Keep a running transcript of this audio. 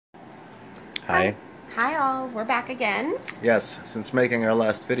Hi. Hi all, we're back again. Yes, since making our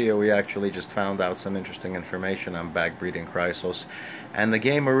last video we actually just found out some interesting information on bag breeding KHRYSOS, and the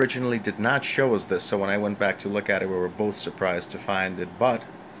game originally did not show us this, so when I went back to look at it we were both surprised to find it, but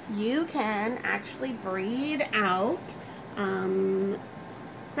you can actually breed out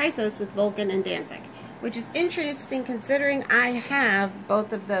KHRYSOS with Vulcan and Danzig, which is interesting considering I have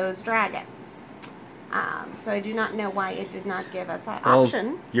both of those dragons. So I do not know why it did not give us that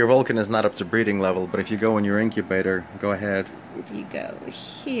option. Your Vulcan is not up to breeding level, but if you go in your incubator, go ahead. If you go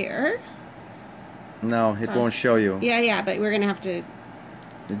here... No, it won't show you. Yeah, but we're going to have to...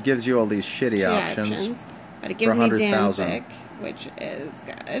 It gives you all these shitty options. But it gives me Danzig, which is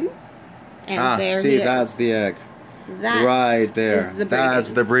good. And there see, that's the egg. That right there. Is the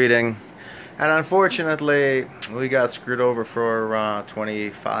that's the breeding. And unfortunately, we got screwed over for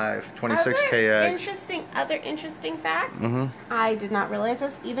 26K eggs. Other interesting fact, I did not realize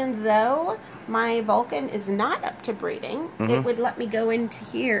this, even though my Vulcan is not up to breeding, it would let me go into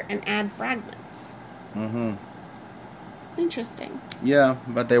here and add fragments. Interesting. Yeah,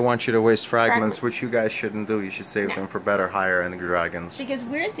 but they want you to waste fragments, which you guys shouldn't do. You should save them for better, higher end dragons. Because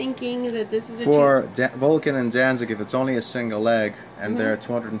we're thinking that this is a... For Vulcan and Danzig, if it's only a single egg, and there are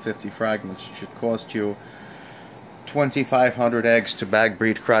 250 fragments, it should cost you 2,500 eggs to bag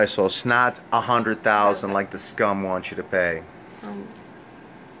breed KHRYSOS, not 100,000 like the scum want you to pay.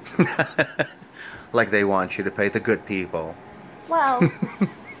 Like they want you to pay, the good people. Well...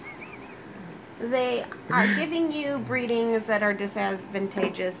 They are giving you breedings that are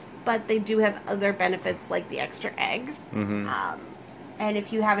disadvantageous, but they do have other benefits like the extra eggs. And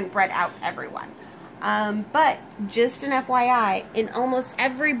if you haven't bred out everyone. But just an FYI, in almost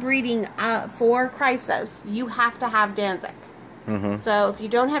every breeding for KHRYSOS, you have to have Danzig. So if you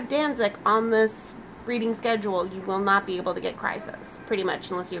don't have Danzig on this breeding schedule, you will not be able to get KHRYSOS, pretty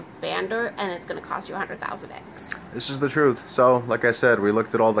much, unless you have Bander, and it's going to cost you 100,000 eggs. This is the truth. So, like I said, we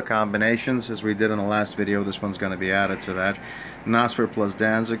looked at all the combinations, as we did in the last video. This one's going to be added to that. Nosfer plus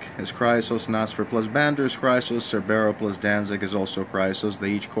Danzig is KHRYSOS, Nosfer plus Bander is KHRYSOS, Cerbero plus Danzig is also KHRYSOS. They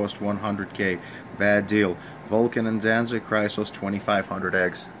each cost 100K. Bad deal. Vulcan and Danzig, KHRYSOS, 2,500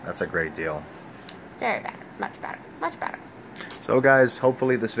 eggs. That's a great deal. Very bad. Much better. Much better. So guys,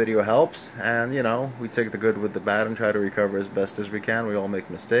 hopefully this video helps, and you know, we take the good with the bad and try to recover as best as we can. We all make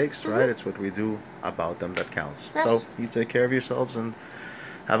mistakes, right? It's what we do about them that counts. Yes. So you take care of yourselves and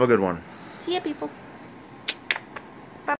have a good one. See ya, people.